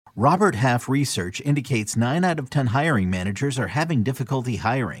Robert Half research indicates 9 out of 10 hiring managers are having difficulty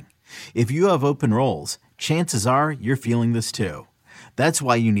hiring. If you have open roles, chances are you're feeling this too. That's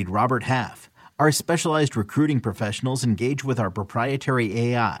why you need Robert Half. Our specialized recruiting professionals engage with our proprietary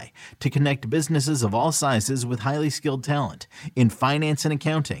AI to connect businesses of all sizes with highly skilled talent in finance and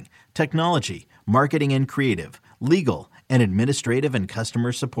accounting, technology, marketing and creative, legal, and administrative and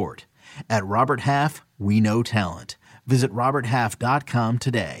customer support. At Robert Half, we know talent. Visit roberthalf.com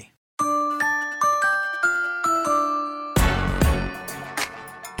today.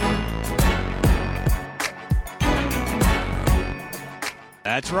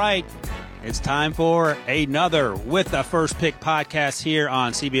 That's right. It's time for another With the First Pick podcast here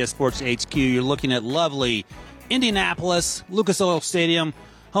on CBS Sports HQ. You're looking at lovely Indianapolis, Lucas Oil Stadium,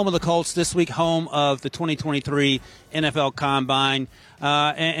 home of the Colts this week, home of the 2023 NFL Combine.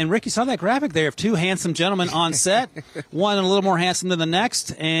 And Rick, you saw that graphic there of two handsome gentlemen on set, one a little more handsome than the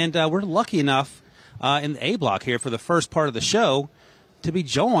next. And we're lucky enough in the A block here for the first part of the show to be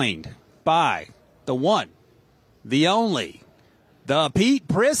joined by the one, the only, the Pete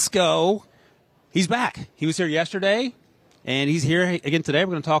Prisco. He's back. He was here yesterday, and he's here again today.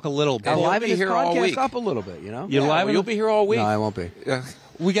 We're going to talk a little bit. I'll liven his podcast up a little bit, you know? You'll be here all week. No, I won't be.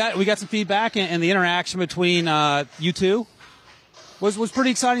 We got some feedback, and the interaction between you two was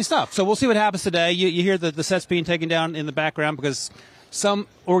pretty exciting stuff. So we'll see what happens today. You hear the sets being taken down in the background because some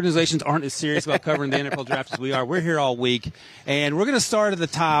organizations aren't as serious about covering the NFL draft as we are. We're here all week, and we're going to start at the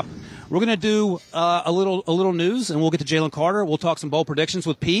top. We're going to do a little news, and we'll get to Jalen Carter. We'll talk some bold predictions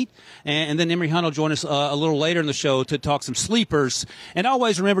with Pete, and then Emery Hunt will join us a little later in the show to talk some sleepers. And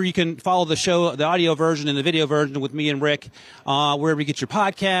always remember, you can follow the show, the audio version and the video version with me and Rick, wherever you get your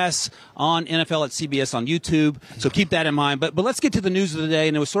podcasts, on NFL at CBS on YouTube. So keep that in mind. But let's get to the news of the day,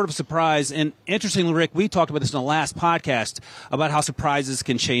 and it was sort of a surprise. And interestingly, Rick, we talked about this in the last podcast about how surprises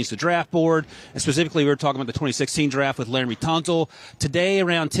can change the draft board. And specifically, we were talking about the 2016 draft with Larry Tunsil. Today,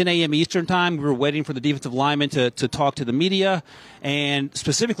 around 10 a.m. Eastern time, we were waiting for the defensive lineman to talk to the media, and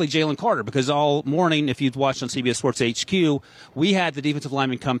specifically Jalen Carter, because all morning, if you've watched on CBS Sports HQ, we had the defensive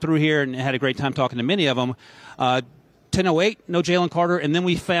lineman come through here and had a great time talking to many of them. 10:08, no Jalen Carter, and then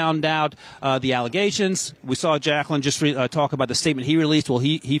we found out the allegations. We saw Jacqueline just talk about the statement he released. Well,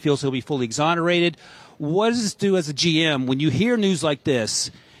 he feels he'll be fully exonerated. What does this do as a GM when you hear news like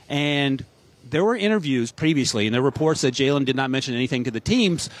this? And there were interviews previously, and there were reports that Jalen did not mention anything to the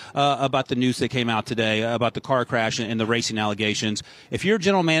teams about the news that came out today about the car crash and the racing allegations. If you're a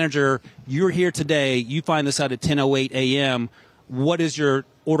general manager, you're here today, you find this out at 10:08 a.m., what is your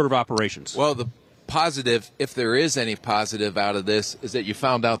order of operations? Well, the positive, if there is any positive out of this, is that you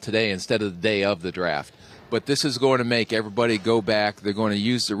found out today instead of the day of the draft. But this is going to make everybody go back. They're going to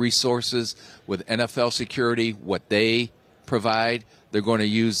use the resources with NFL security, what they provide. They're going to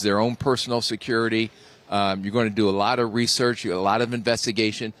use their own personal security. You're going to do a lot of research, a lot of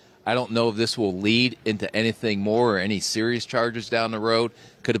investigation. I don't know if this will lead into anything more or any serious charges down the road.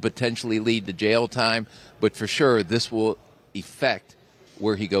 Could it potentially lead to jail time? But for sure, this will affect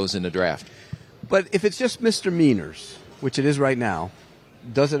where he goes in the draft. But if it's just misdemeanors, which it is right now,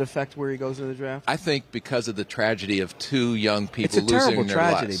 does it affect where he goes in the draft? I think because of the tragedy of two young people losing their lives. It's a terrible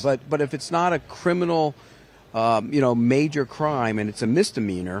tragedy, but if it's not a criminal, major crime and it's a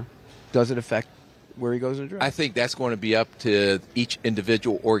misdemeanor, does it affect where he goes in the draft? I think that's going to be up to each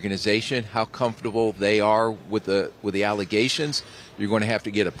individual organization, how comfortable they are with the allegations. You're going to have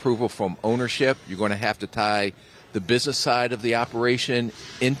to get approval from ownership. You're going to have to tie the business side of the operation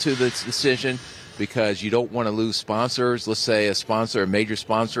into this decision, because you don't want to lose sponsors. Let's say a major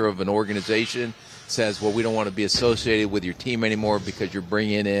sponsor of an organization says, well, we don't want to be associated with your team anymore because you're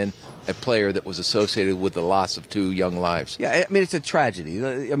bringing in a player that was associated with the loss of two young lives. Yeah, I mean, it's a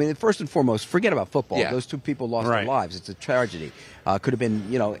tragedy. I mean, first and foremost, forget about football. Yeah. Those two people lost their lives. It's a tragedy. Could have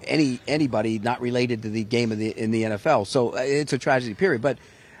been, anybody not related to the game in the NFL. So it's a tragedy, period. But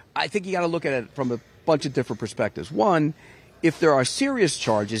I think you got to look at it from a bunch of different perspectives. One, if there are serious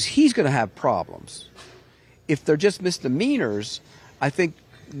charges, he's going to have problems. If they're just misdemeanors, I think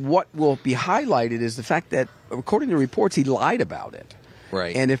what will be highlighted is the fact that, according to reports, he lied about it.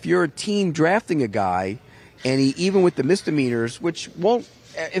 Right. And if you're a team drafting a guy, and he, even with the misdemeanors, which won't,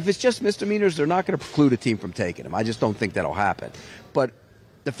 if it's just misdemeanors, they're not going to preclude a team from taking him. I just don't think that'll happen. But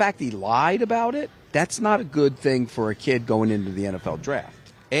the fact he lied about it, that's not a good thing for a kid going into the NFL draft.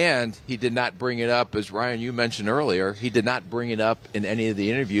 And he did not bring it up, as Ryan, you mentioned earlier, he did not bring it up in any of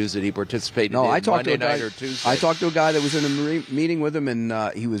the interviews that he participated in Monday night or Tuesday. I talked to a guy that was in a meeting with him, and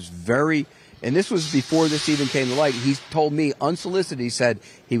he was very, and this was before this even came to light, he told me unsolicited, he said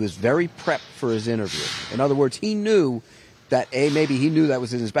he was very prepped for his interview. In other words, he knew that A, maybe he knew that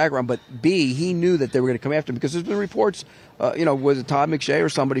was in his background, but B, he knew that they were going to come after him because there's been reports, was it Todd McShay or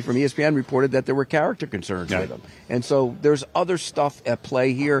somebody from ESPN reported that there were character concerns with him. And so there's other stuff at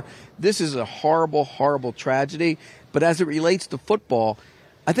play here. This is a horrible, horrible tragedy. But as it relates to football,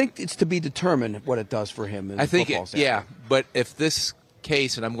 I think it's to be determined what it does for him in the football standpoint. Yeah, but if this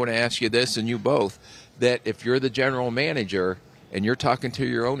case, and I'm going to ask you this and you both, that if you're the general manager and you're talking to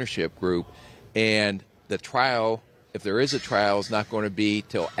your ownership group and the trial, if there is a trial, is not going to be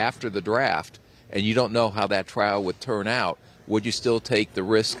till after the draft, and you don't know how that trial would turn out, would you still take the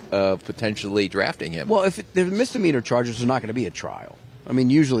risk of potentially drafting him? Well, if there's misdemeanor charges, there's not going to be a trial. I mean,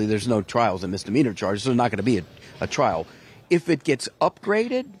 usually there's no trials in misdemeanor charges, so there's not going to be a trial. If it gets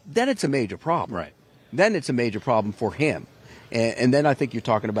upgraded, then it's a major problem. Right. Then it's a major problem for him. And then I think you're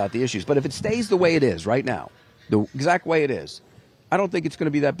talking about the issues. But if it stays the way it is right now, the exact way it is, I don't think it's going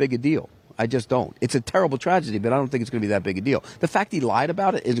to be that big a deal. I just don't. It's a terrible tragedy, but I don't think it's going to be that big a deal. The fact he lied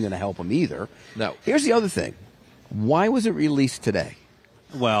about it isn't going to help him either. No. Here's the other thing. Why was it released today?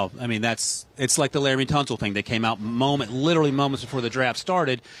 Well, I mean, it's like the Larry Tunsil thing. They came out literally moments before the draft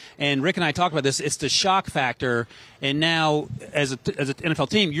started. And Rick and I talked about this. It's the shock factor. And now, as an NFL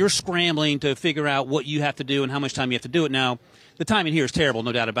team, you're scrambling to figure out what you have to do and how much time you have to do it. Now, the timing here is terrible,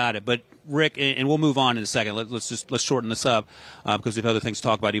 no doubt about it. But Rick, and we'll move on in a second. Let's shorten this up because we have other things to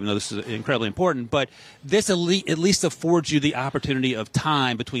talk about, even though this is incredibly important. But this at least affords you the opportunity of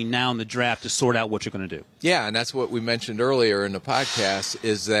time between now and the draft to sort out what you're going to do. Yeah, and that's what we mentioned earlier in the podcast,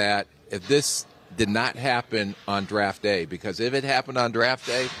 is that if this did not happen on draft day, because if it happened on draft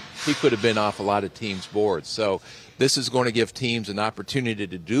day, he could have been off a lot of teams' boards. So this is going to give teams an opportunity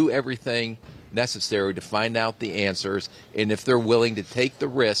to do everything necessary to find out the answers, and if they're willing to take the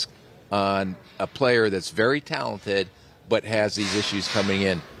risk on a player that's very talented but has these issues coming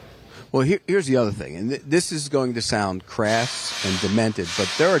in. Well, here's the other thing, and this is going to sound crass and demented,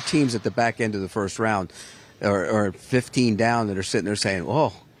 but there are teams at the back end of the first round or 15 down that are sitting there saying,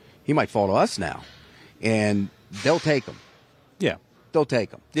 oh, he might fall to us now. And they'll take him. Yeah. They'll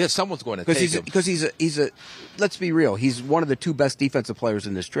take him. Yeah, someone's going to take him. Because he's a let's be real, he's one of the two best defensive players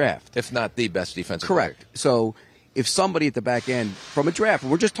in this draft. If not the best defensive Correct. player. So if somebody at the back end, from a draft,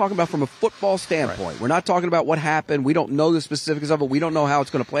 we're just talking about from a football standpoint. Right. We're not talking about what happened. We don't know the specifics of it. We don't know how it's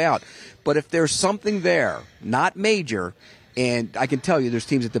going to play out. But if there's something there, not major, and I can tell you there's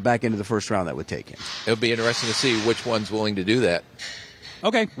teams at the back end of the first round that would take him. It'll be interesting to see which one's willing to do that.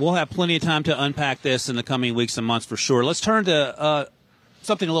 Okay, we'll have plenty of time to unpack this in the coming weeks and months for sure. Let's turn to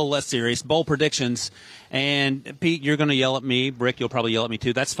something a little less serious, bowl predictions. And, Pete, you're going to yell at me. Rick, you'll probably yell at me,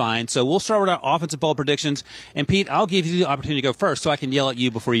 too. That's fine. So we'll start with our offensive bowl predictions. And, Pete, I'll give you the opportunity to go first so I can yell at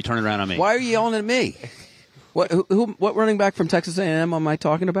you before you turn it around on me. Why are you yelling at me? What running back from Texas A&M am I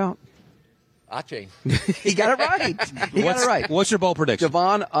talking about? Achane. He got it right. He got it right. What's your bowl prediction?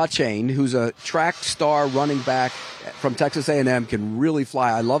 Devon Achane, who's a track star running back from Texas A&M, can really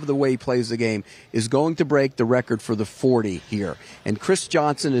fly. I love the way he plays the game, is going to break the record for the 40 here. And Chris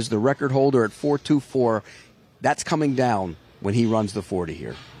Johnson is the record holder at 4.24. That's coming down when he runs the 40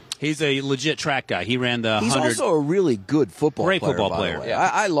 here. He's a legit track guy. He ran the 100. He's also a really good football player. Great football player. Yeah.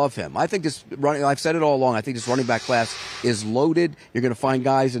 I love him. I think this running, I've said it all along, I think this running back class is loaded. You're going to find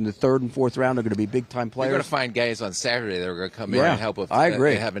guys in the third and fourth round are going to be big-time players. You're going to find guys on Saturday that are going to come in and help with I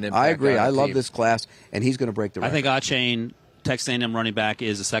agree. Have an impact. I agree. On I the love team. this class, and he's going to break the record. I think Achane, Texas A&M running back,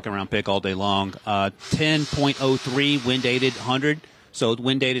 is a second-round pick all day long. 10.03 wind-dated 100. So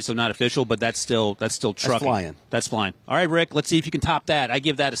wind-dated, so not official, but that's still trucking. That's flying. All right, Rick, let's see if you can top that. I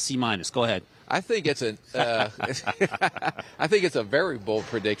give that a C-. Go ahead. I think it's a very bold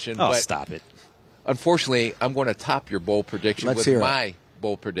prediction. Oh, but stop it. Unfortunately, I'm going to top your bold prediction with my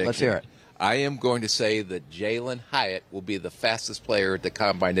bold prediction. Let's hear it. I am going to say that Jalen Hyatt will be the fastest player at the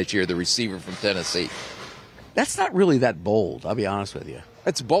Combine this year, the receiver from Tennessee. That's not really that bold, I'll be honest with you.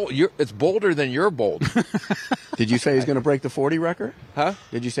 It's bold. It's bolder than you're bold. Did you say he's going to break the 40 record? Huh?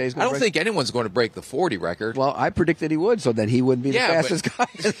 Did you say he's going I to don't think anyone's going to break the 40 record. Well, I predicted he would, so then he wouldn't be the fastest guy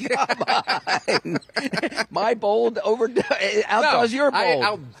in the Combine. My bold outdoes your bold.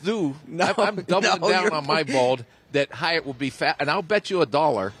 I'm doubling down on my bold that Hyatt will be fat, and I'll bet you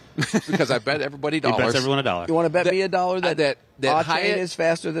 $1 because I bet everybody $1. He bets everyone $1. You want to bet me $1 that Achane Hyatt is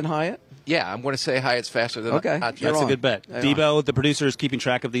faster than Hyatt? Yeah, I'm going to say Hyatt's faster than Achane. That's a good bet. Debo, the producer, is keeping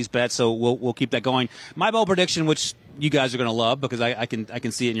track of these bets, so we'll keep that going. My bold prediction, which you guys are going to love because I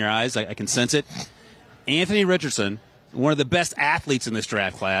can see it in your eyes, I can sense it. Anthony Richardson, one of the best athletes in this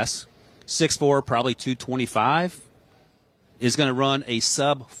draft class, 6'4", probably 225, is going to run a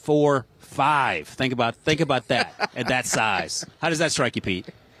sub 4.5. Think about that at that size. How does that strike you, Pete?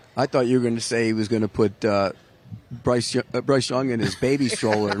 I thought you were going to say he was going to put Bryce Young in his baby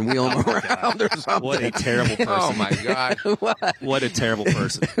stroller and wheel him around or something. What a terrible person. Oh, my God. What a terrible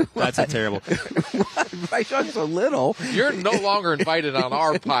person. That's a terrible. Bryce Young's so little. You're no longer invited on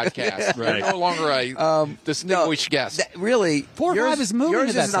our podcast. Right. You're no longer a distinguished guest. Really, 4 or 5 is moving yours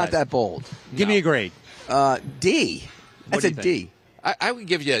to that is not size. that bold. Give me a grade. D. That's do a you think? D. I would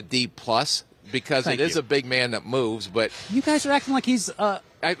give you a D+ because Thank it is you. a big man that moves. But You guys are acting like he's.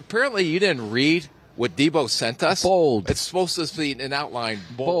 apparently you didn't read what Debo sent us. Bold. It's supposed to be an outline.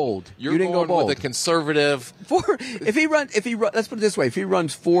 Bold. You're You didn't go going bold. with a conservative. If he run, let's put it this way: if he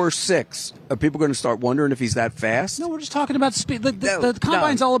runs 4.6, are people going to start wondering if he's that fast? No, we're just talking about speed. The No,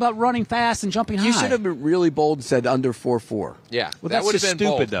 combine's all about running fast and jumping high. You should have been really bold and said under 4.4. Yeah, Well, that that's would have just been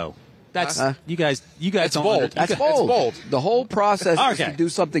stupid, bold. though. That's you guys. It's don't bold. under- That's It's bold. bold. The whole process is Okay. to do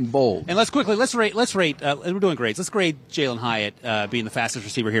something bold. And let's quickly let's rate. We're doing grades. Let's grade Jalen Hyatt being the fastest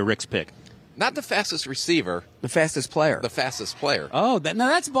receiver here. Rick's pick. Not the fastest receiver, The fastest player. the fastest player. Oh,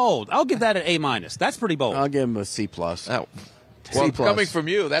 that's bold. I'll give that an A-. That's pretty bold. I'll give him a C+. plus. Oh. C+. Well, coming from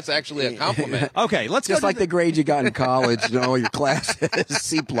you, that's actually a compliment. Okay, let's Just go. like the grade you got in college, all your classes,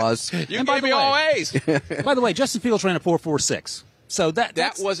 C+. plus. You And by gave the me all way- A's. By the way, Justin Fields ran a 4.46. So That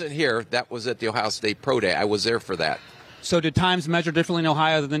that's, wasn't here. That was at the Ohio State Pro Day. I was there for that. So did times measure differently in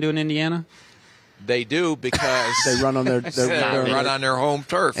Ohio than do in Indiana? They do because They run on their they run on their home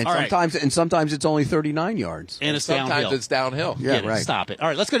turf. and All right. sometimes it's only 39 yards. And it's Sometimes downhill. it's downhill. Yeah, Get it. right. Stop it. All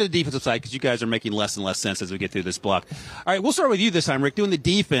right, let's go to the defensive side because you guys are making less and less sense as we get through this block. All right, we'll start with you this time, Rick, doing the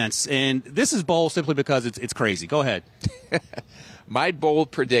defense. And this is bold simply because it's crazy. Go ahead. My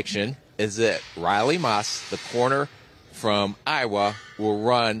bold prediction is that Riley Moss, the corner from Iowa, will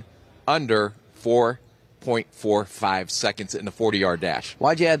run under 4.45 seconds in the 40-yard dash.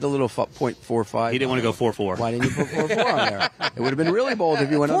 Why'd you add the little .45? He didn't want to go 4.4. Why didn't you put 4.4 on there? It would have been really bold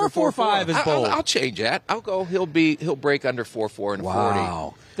if you went under 4.45 is bold. I'll change that. I'll go. He'll break under 4.4 and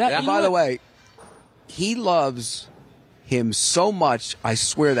Wow. 40. That- Yeah, you know By the what? way, he loves him so much. I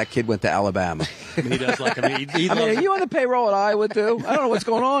swear that kid went to Alabama. He does like him. He I mean, loves are you on the payroll at Iowa too? I don't know what's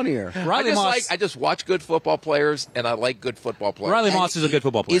going on here. Riley Moss. I just watch good football players, and I like good football players. Riley Moss is a good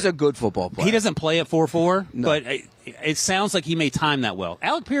football player. He's a good football player. He doesn't play at 4.4, but it sounds like he may time that well.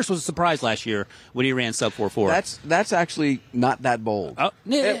 Alec Pierce was a surprise last year when he ran sub 4.4. That's actually not that bold.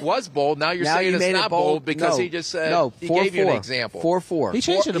 It was bold. Now you're Now saying you it's made it not bold because he just said he gave you an example. 4.4. He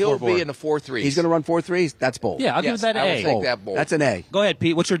changed it to He'll 4.4. be in the 4.3s. He's going to run 4.3s. That's bold. Yeah, I'll give Yes, that an I will A. take that bold. That's an A. Go ahead,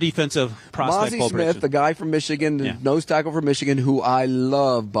 Pete. What's your defensive prospect? Mozzie bold Smith, prediction? the guy from Michigan, the Yeah. nose tackle from Michigan, who I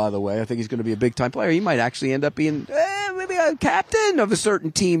love, by the way. I think he's going to be a big-time player. He might actually end up being maybe a captain of a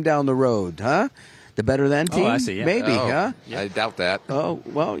certain team down the road, huh? The better than team? I see, yeah. Maybe, Oh, huh? I doubt that. Oh,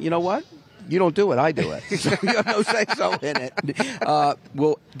 well, you know what? You don't do it. I do it. So you have no say-so in it.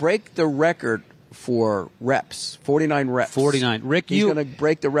 We'll break the record for reps, 49 reps. 49. Rick, He's going to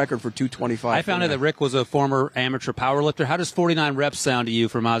break the record for 225. I found out that Rick was a former amateur powerlifter. How does 49 reps sound to you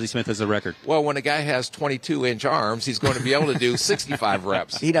for Mozzie Smith as a record? Well, when a guy has 22-inch arms, he's going to be able to do 65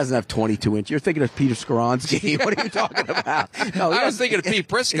 reps. He doesn't have 22 inch. You're thinking of Peter Skoronsky. What are you talking about? No, he I was doesn't- thinking of Pete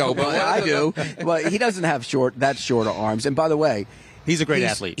Prisco, but Well, I do. But he doesn't have that shorter arms. And by the way, He's a great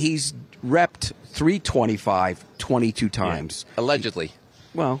athlete. He's repped 325 22 times. Allegedly.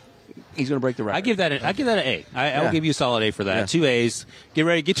 Well, he's going to break the record. I give that an A. I will Yeah. give you a solid A for that. Yeah. 2 A's. Get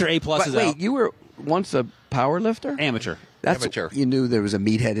ready. Get your A But pluses wait, out. you were once a power lifter? Amateur. Amateur. You knew there was a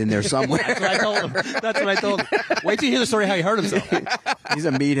meathead in there somewhere. That's what I told him. That's what I told him. Wait till you hear the story how he hurt himself. He's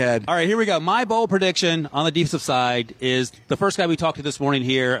a meathead. All right, here we go. My bold prediction on the defensive side is the first guy we talked to this morning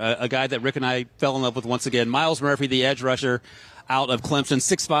here, a guy that Rick and I fell in love with once again, Miles Murphy, the edge rusher out of Clemson,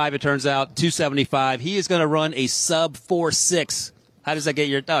 6'5", it turns out, 275. He is going to run a sub 4.6. How does that get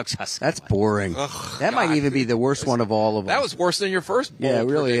your ducks? That's boring. That might even be the worst one of all of them. That was worse than your first bold Yeah, it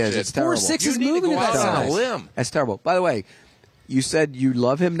really is. prediction. It's terrible. 4.6 You is need to moving go to out that on a size. limb. That's terrible. By the way, you said you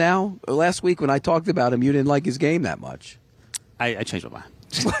love him now. Last week when I talked about him, you didn't like his game that much. I changed my mind.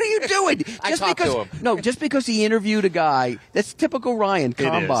 What are you doing? I talked to him. No, just because he interviewed a guy. That's typical Ryan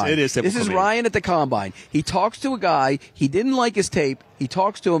Combine. It is typical This is me. Ryan at the Combine. He talks to a guy. He didn't like his tape. He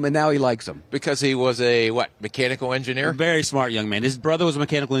talks to him, and now he likes him. Because he was a, mechanical engineer? Very smart young man. His brother was a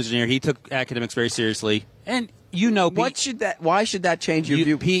mechanical engineer. He took academics very seriously. And you know, Pete, Why should that change your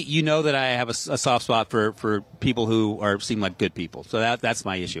view? Pete, you know that I have a soft spot for people who seem like good people. So that's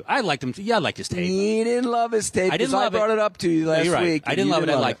my issue. I liked him. Yeah, I liked his tape. He didn't love his tape. I didn't 'cause love I brought it up to you last You're right. week. I and didn't you love it.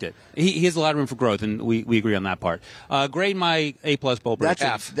 I liked it. He has a lot of room for growth, and we agree on that part. Grade my A+ bowl That's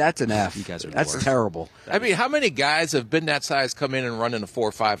prediction. that's an F. You guys are the That's worst. terrible. I mean, how many guys have been that size come in and run in the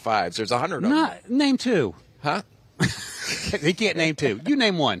 4.55s? There's 100 of them. Not name two. Huh? He can't name two. You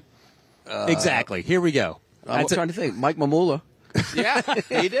name one. Exactly. Here we go. I'm trying to think. Mike Mamula. Yeah,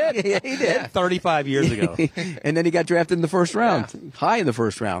 he did. Yeah, he did. 35 years ago. And then he got drafted in the first round, high in the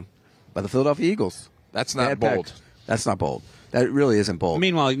first round, by the Philadelphia Eagles. That's not bold. That's not bold. That really isn't bold.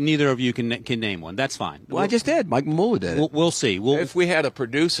 Meanwhile, neither of you can name one. That's fine. Well, I just did. Mike Mamula did it. We'll see. If we had a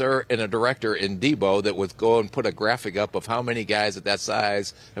producer and a director in Debo that would go and put a graphic up of how many guys at that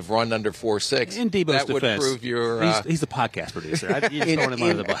size have run under 4.6, in Debo's that defense, would prove your. He's the podcast producer. You're just throwing him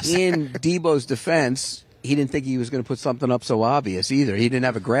under the bus. In Debo's defense, he didn't think he was going to put something up so obvious either. He didn't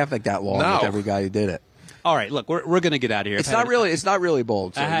have a graphic that long with every guy who did it. All right, look, we're going to get out of here. It's not really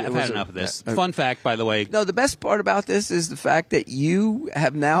bold. So I've had enough of this. Fun fact, by the way. No, the best part about this is the fact that you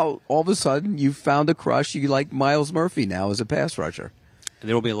have now, all of a sudden, you've found a crush. You like Miles Murphy now as a pass rusher.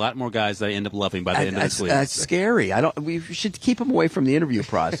 There will be a lot more guys that I end up loving by the end of this week. That's scary. We should keep him away from the interview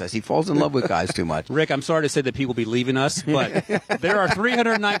process. He falls in love with guys too much. Rick, I'm sorry to say that people will be leaving us, but there are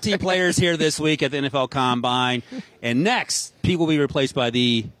 319 players here this week at the NFL Combine. And next, Pete will be replaced by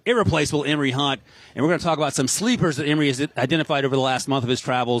the irreplaceable Emory Hunt. And we're going to talk about some sleepers that Emory has identified over the last month of his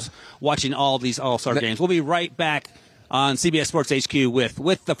travels, watching all of these All-Star games. We'll be right back on CBS Sports HQ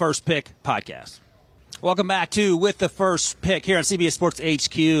with the First Pick podcast. Welcome back to With the First Pick here on CBS Sports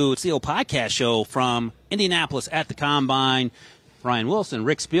HQ. It's the old podcast show from Indianapolis at the Combine. Ryan Wilson,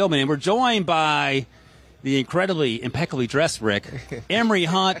 Rick Spielman, and we're joined by the incredibly, impeccably dressed Rick, Emory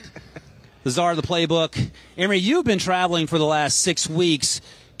Hunt, the czar of the playbook. Emory, you've been traveling for the last 6 weeks.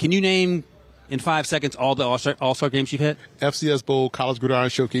 Can you name, in 5 seconds, all the All-Star games you've hit? FCS Bowl, College Gridiron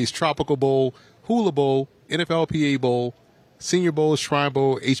Showcase, Tropical Bowl, Hula Bowl, NFLPA Bowl, Senior Bowl, Shrine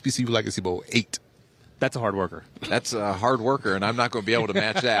Bowl, HBCU Legacy Bowl. 8. That's a hard worker. That's a hard worker, and I'm not going to be able to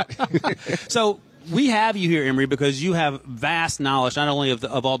match that. So we have you here, Emory, because you have vast knowledge, not only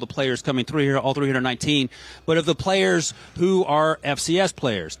of all the players coming through here, all 319, but of the players who are FCS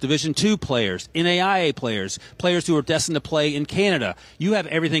players, Division II players, NAIA players, players who are destined to play in Canada. You have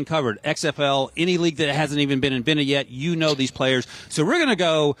everything covered. XFL, any league that hasn't even been invented yet, you know these players. So we're going to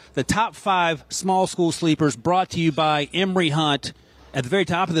go the top 5 small school sleepers brought to you by Emory Hunt. At the very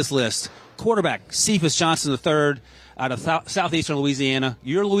top of this list, quarterback Cephas Johnson III out of southeastern Louisiana.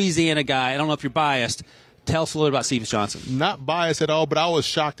 You're a Louisiana guy. I don't know if you're biased. Tell us a little about Cephas Johnson. Not biased at all, but I was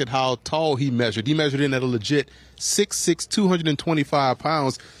shocked at how tall he measured. He measured in at a legit 6'6", 225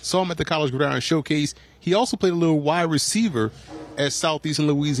 pounds. Saw him at the College Gridiron Showcase. He also played a little wide receiver at Southeastern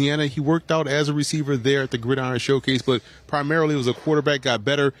Louisiana. He worked out as a receiver there at the Gridiron Showcase, but primarily was a quarterback, got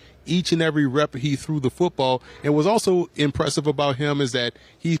better each and every rep he threw the football. And what's also impressive about him is that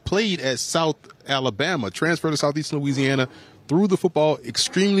he played at South Alabama, transferred to Southeastern Louisiana, threw the football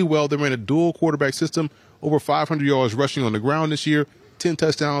extremely well. They ran a dual quarterback system, over 500 yards rushing on the ground this year, 10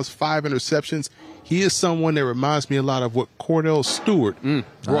 touchdowns, 5 interceptions. He is someone that reminds me a lot of what Cordell Stewart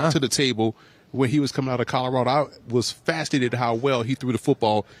brought to the table when he was coming out of Colorado. I was fascinated how well he threw the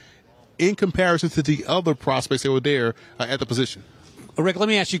football in comparison to the other prospects that were there at the position. Rick, let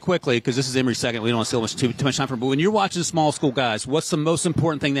me ask you quickly, because this is Emory's second. We don't want to steal too much time from him. But when you're watching small school guys, what's the most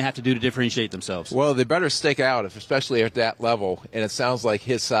important thing they have to do to differentiate themselves? Well, they better stick out, especially at that level. And it sounds like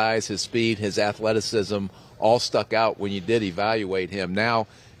his size, his speed, his athleticism all stuck out when you did evaluate him. Now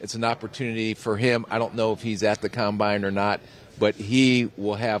it's an opportunity for him. I don't know if he's at the Combine or not, but he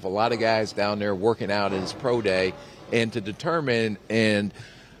will have a lot of guys down there working out in his pro day and to determine, and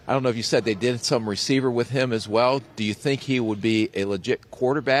I don't know if you said they did some receiver with him as well. Do you think he would be a legit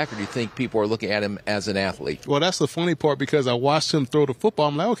quarterback, or do you think people are looking at him as an athlete? Well, that's the funny part, because I watched him throw the football.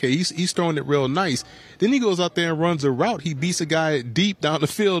 I'm like, okay, he's throwing it real nice. Then he goes out there and runs a route. He beats a guy deep down the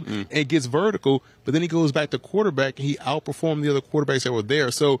field and gets vertical, but then he goes back to quarterback, and he outperformed the other quarterbacks that were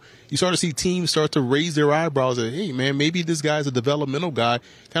there. So you start to see teams start to raise their eyebrows and, hey, man, maybe this guy's a developmental guy,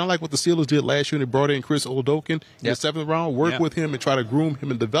 kind of like what the Steelers did last year when they brought in Chris Oldokin in the 7th round, work with him and try to groom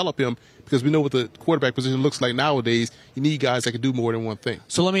him and develop him, because we know what the quarterback position looks like nowadays. You need guys that can do more than one thing.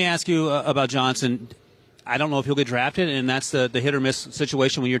 So let me ask you about Johnson. I don't know if he'll get drafted, and that's the hit or miss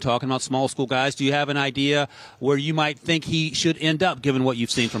situation when you're talking about small school guys. Do you have an idea where you might think he should end up, given what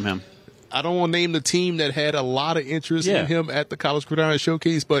you've seen from him? I don't want to name the team that had a lot of interest in him at the College Gridiron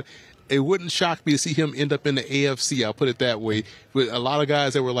Showcase, but it wouldn't shock me to see him end up in the AFC. I'll put it that way. With a lot of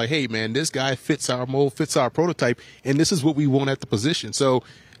guys that were like, hey, man, this guy fits our mold, fits our prototype, and this is what we want at the position. So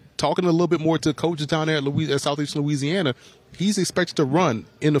talking a little bit more to coaches down there at Southeastern Louisiana, he's expected to run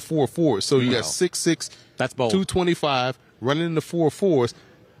in the 4.4s. So you got 6'6", that's bold, 225, running in the 4.4s.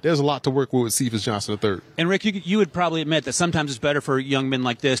 There's a lot to work with Cephas Johnson III. And, Rick, you would probably admit that sometimes it's better for young men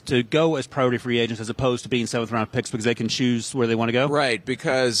like this to go as priority free agents as opposed to being 7th-round picks, because they can choose where they want to go? Right,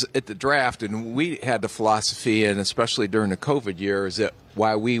 because at the draft, and we had the philosophy, and especially during the COVID years, that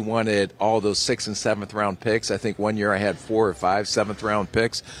why we wanted all those 6th and 7th round picks. I think one year I had 4 or 5 7th round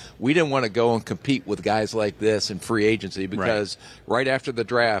picks. We didn't want to go and compete with guys like this in free agency because right after the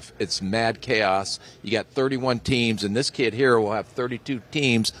draft, it's mad chaos. You got 31 teams, and this kid here will have 32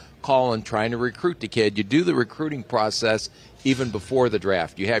 teams calling, trying to recruit the kid. You do the recruiting process even before the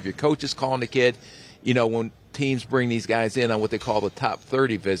draft. You have your coaches calling the kid. You know, when teams bring these guys in on what they call the top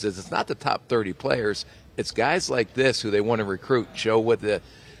 30 visits, it's not the top 30 players. It's guys like this who they want to recruit, show what the,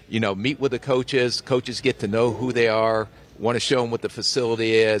 meet with the coaches. Coaches get to know who they are, want to show them what the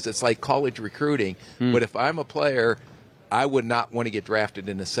facility is. It's like college recruiting. But if I'm a player, I would not want to get drafted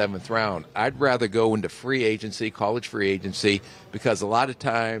in the 7th round. I'd rather go into free agency, college free agency, because a lot of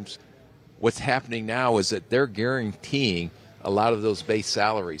times what's happening now is that they're guaranteeing a lot of those base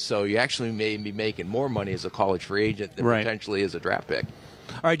salaries. So you actually may be making more money as a college free agent than potentially as a draft pick.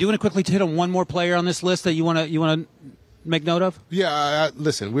 All right, do you want to quickly hit on one more player on this list that you want to make note of? Yeah,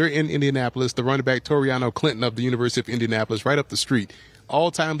 listen, we're in Indianapolis. The running back Toriano Clinton of the University of Indianapolis, right up the street,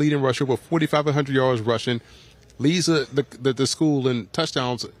 all-time leading rusher with 4,500 yards rushing, leads the school in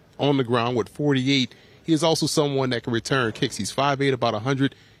touchdowns on the ground with 48. He is also someone that can return kicks. He's 5'8", about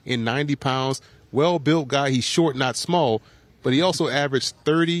 190 pounds, well-built guy. He's short, not small, but he also averaged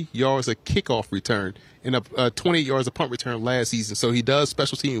 30 yards a kickoff return and 28 yards a punt return last season. So he does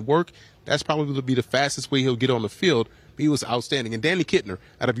special team work. That's probably going to be the fastest way he'll get on the field. He was outstanding. And Danny Kittner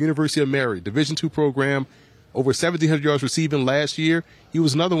out of University of Mary, Division II program, over 1,700 yards receiving last year. He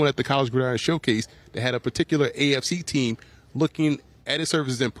was another one at the College Gridiron Showcase that had a particular AFC team looking at his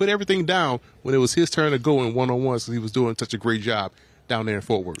services and put everything down when it was his turn to go in one-on-ones because he was doing such a great job down there in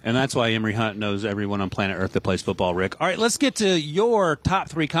Fort Worth. And that's why Emory Hunt knows everyone on planet Earth that plays football, Rick. All right, let's get to your top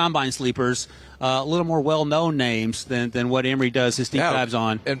 3 combine sleepers, a little more well-known names than what Emory does his deep dives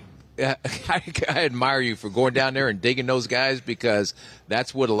on. And I admire you for going down there and digging those guys because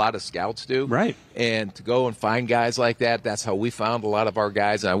that's what a lot of scouts do. Right. And to go and find guys like that, that's how we found a lot of our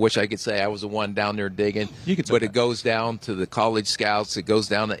guys. And I wish I could say I was the one down there digging. But it goes down to the college scouts. It goes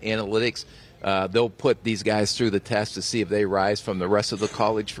down to analytics. They'll put these guys through the test to see if they rise from the rest of the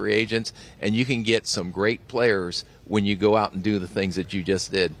college free agents. And you can get some great players when you go out and do the things that you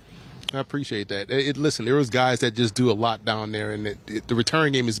just did. I appreciate that. Listen, there was guys that just do a lot down there, and the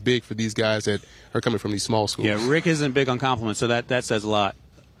return game is big for these guys that are coming from these small schools. Yeah, Rick isn't big on compliments, so that says a lot.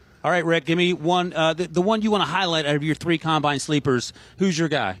 All right, Rick, give me one. The one you want to highlight out of your 3 combine sleepers. Who's your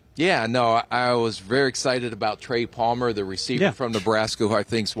guy? Yeah, no, I was very excited about Trey Palmer, the receiver from Nebraska, who I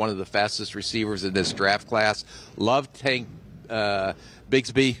think is one of the fastest receivers in this draft class. Loved Tank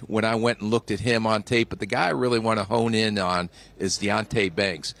Bigsby when I went and looked at him on tape, but the guy I really want to hone in on is Deonte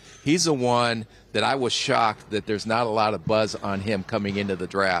Banks. He's the one that I was shocked that there's not a lot of buzz on him coming into the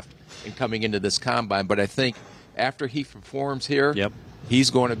draft and coming into this combine, but I think after he performs here, he's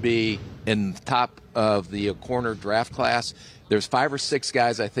going to be in the top of the corner draft class. There's 5 or 6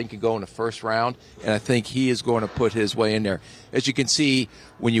 guys I think can go in the first round, and I think he is going to put his way in there. As you can see,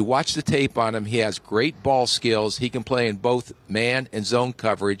 when you watch the tape on him, he has great ball skills. He can play in both man and zone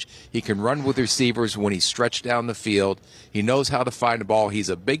coverage. He can run with receivers when he's stretched down the field. He knows how to find the ball. He's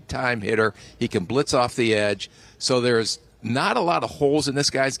a big-time hitter. He can blitz off the edge. So there's not a lot of holes in this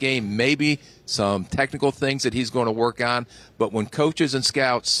guy's game, maybe some technical things that he's going to work on. But when coaches and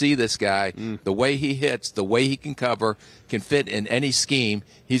scouts see this guy, the way he hits, the way he can cover, can fit in any scheme,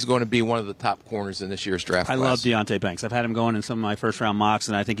 he's going to be one of the top corners in this year's draft class. I love Deonte Banks. I've had him going in some of my first-round mocks,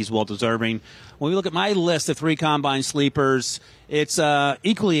 and I think he's well-deserving. When we look at my list of 3 combine sleepers, it's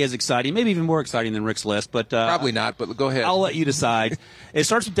equally as exciting, maybe even more exciting than Rick's list. But probably not, but go ahead. I'll let you decide. It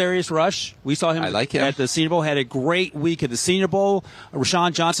starts with Darius Rush. We saw him, at the Senior Bowl, had a great week at the Senior Bowl.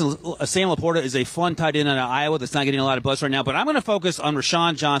 Rashawn Johnson, Sam Laporta is a fun tight end out of Iowa that's not getting a lot of buzz right now. But I'm going to focus on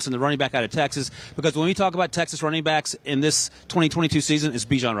Rashawn Johnson, the running back out of Texas, because when we talk about Texas running backs in this 2022 season, it's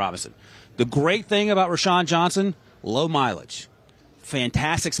Bijan Robinson. The great thing about Rashawn Johnson, low mileage.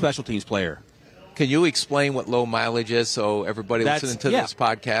 Fantastic special teams player. Can you explain what low mileage is so everybody listening to this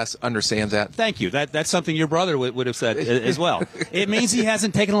podcast understands that? Thank you. That's something your brother would have said as well. It means he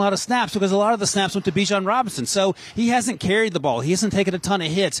hasn't taken a lot of snaps because a lot of the snaps went to Bijan Robinson. So he hasn't carried the ball. He hasn't taken a ton of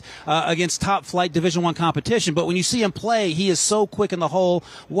hits against top-flight Division I competition. But when you see him play, he is so quick in the hole,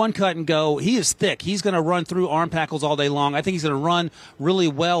 one cut and go. He is thick. He's going to run through arm tackles all day long. I think he's going to run really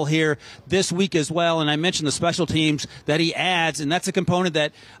well here this week as well. And I mentioned the special teams that he adds, and that's a component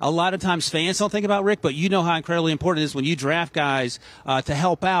that a lot of times fans don't think about, Rick, but you know how incredibly important it is when you draft guys to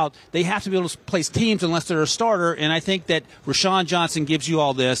help out. They have to be able to place teams unless they're a starter, and I think that Rashawn Johnson gives you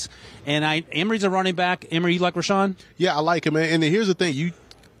all this. And Emory's a running back. Emory, you like Rashawn? Yeah, I like him. And here's the thing.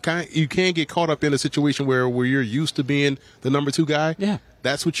 you can get caught up in a situation where you're used to being the number 2 guy. Yeah.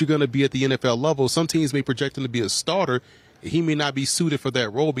 That's what you're going to be at the NFL level. Some teams may project him to be a starter. He may not be suited for that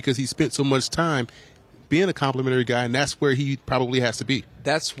role because he spent so much time being a complimentary guy, and that's where he probably has to be.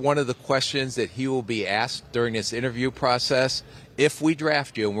 That's one of the questions that he will be asked during this interview process. If we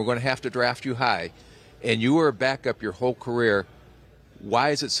draft you, and we're going to have to draft you high, and you were a backup your whole career, why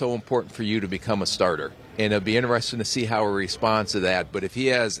is it so important for you to become a starter? And it'll be interesting to see how he responds to that. But if he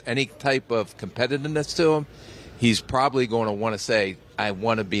has any type of competitiveness to him, he's probably going to want to say, I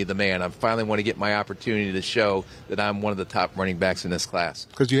want to be the man. I finally want to get my opportunity to show that I'm one of the top running backs in this class.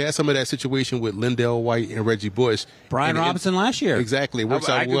 Because you had some of that situation with Lindell White and Reggie Bush. Brian Robinson last year. Exactly. It works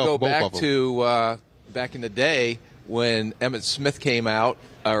out well for both back of them. to back in the day when Emmitt Smith came out,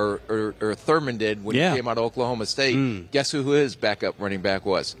 or Thurman did when he came out of Oklahoma State. Guess who his backup running back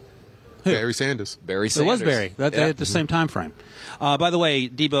was? Barry Sanders. Barry Sanders. It was Barry. At the same time frame. By the way,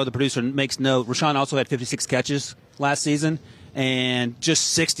 Debo, the producer, makes note. Rashawn also had 56 catches last season and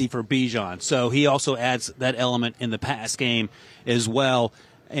just 60 for Bijan. So he also adds that element in the pass game as well.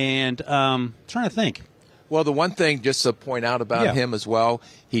 And trying to think. Well, the one thing just to point out about him as well,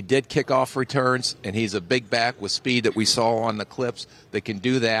 he did kickoff returns, and he's a big back with speed that we saw on the clips that can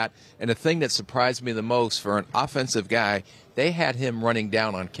do that. And the thing that surprised me the most for an offensive guy, they had him running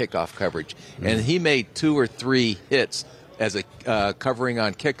down on kickoff coverage. And he made 2 or 3 hits as a covering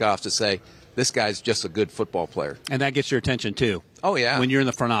on kickoffs to say, this guy's just a good football player. And that gets your attention, too. Oh, yeah. When you're in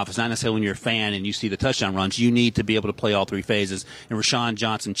the front office, not necessarily when you're a fan and you see the touchdown runs, you need to be able to play all 3 phases. And Rashawn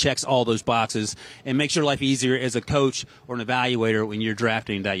Johnson checks all those boxes and makes your life easier as a coach or an evaluator when you're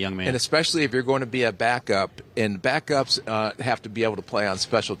drafting that young man. And especially if you're going to be a backup, and backups have to be able to play on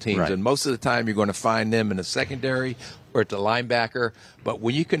special teams. Right. And most of the time you're going to find them in the secondary or at the linebacker. But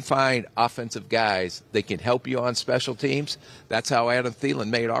when you can find offensive guys that can help you on special teams, that's how Adam Thielen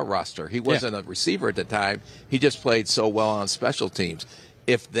made our roster. He wasn't a receiver at the time. He just played so well on special teams.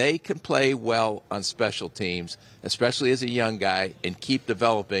 If they can play well on special teams, especially as a young guy, and keep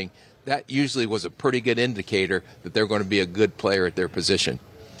developing, that usually was a pretty good indicator that they're going to be a good player at their position.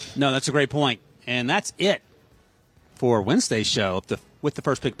 No, that's a great point. And that's it for Wednesday's show with the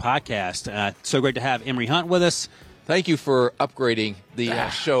First Pick podcast. So great to have Emory Hunt with us. Thank you for upgrading the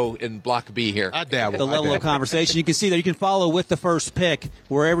show in Block B here. I dabble. The level of conversation. You can see that you can follow With the First Pick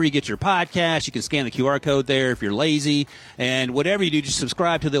wherever you get your podcast. You can scan the QR code there if you're lazy. And whatever you do, just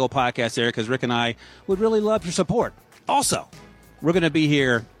subscribe to the old podcast there because Rick and I would really love your support. Also, we're going to be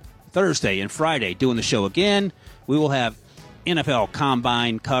here Thursday and Friday doing the show again. We will have NFL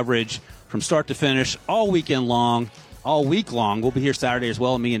Combine coverage from start to finish all weekend long, all week long. We'll be here Saturday as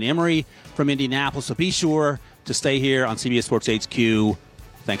well, me and Emory from Indianapolis. So be sure to stay here on CBS Sports HQ.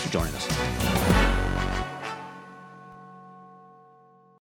 Thanks for joining us.